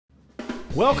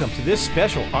Welcome to this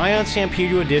special Ion San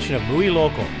Pedro edition of Muy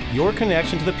Local, your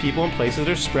connection to the people and places that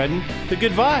are spreading the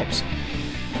good vibes.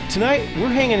 Tonight, we're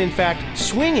hanging, in fact,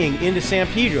 swinging into San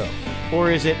Pedro.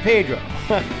 Or is it Pedro?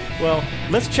 Well,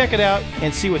 let's check it out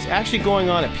and see what's actually going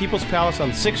on at People's Palace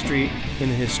on 6th Street in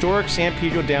the historic San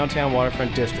Pedro downtown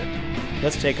waterfront district.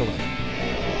 Let's take a look.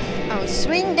 Oh,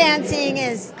 swing dancing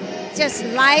is just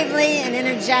lively and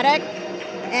energetic,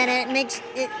 and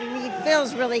it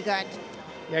feels really good.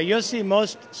 Yeah, you'll see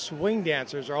most swing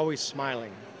dancers are always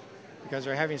smiling because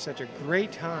they're having such a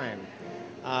great time.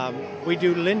 We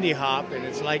do Lindy Hop, and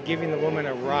it's like giving the woman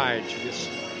a ride. She just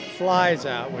flies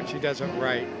out when she does it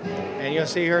right. And you'll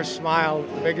see her smile,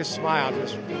 the biggest smile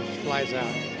just flies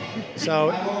out. So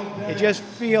it just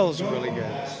feels really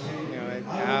good. You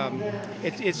know,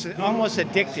 it's almost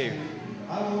addictive.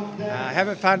 I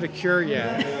haven't found a cure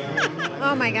yet.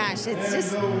 Oh my gosh, it's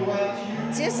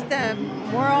just the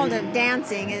world of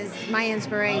dancing is my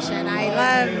inspiration. I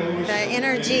love the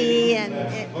energy, and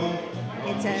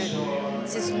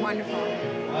it's just wonderful.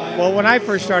 Well, when I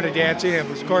first started dancing, it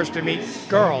was, of course, to meet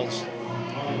girls.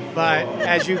 But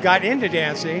as you got into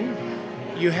dancing,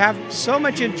 you have so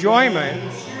much enjoyment.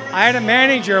 I had a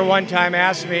manager one time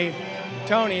ask me,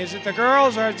 "Tony, is it the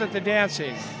girls or is it the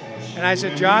dancing?" And I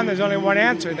said, "John, there's only one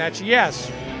answer, and that's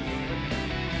yes."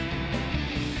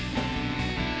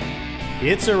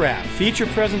 It's a wrap. Feature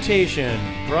presentation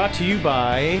brought to you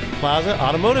by Plaza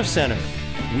Automotive Center.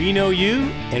 We know you,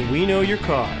 and we know your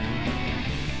car.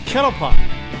 KettlePop,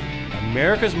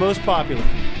 America's most popular.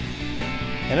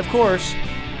 And of course,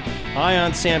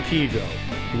 Ion San Pedro.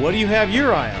 What do you have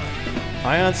your eye on?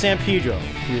 Ion San Pedro.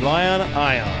 Rely on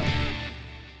Ion.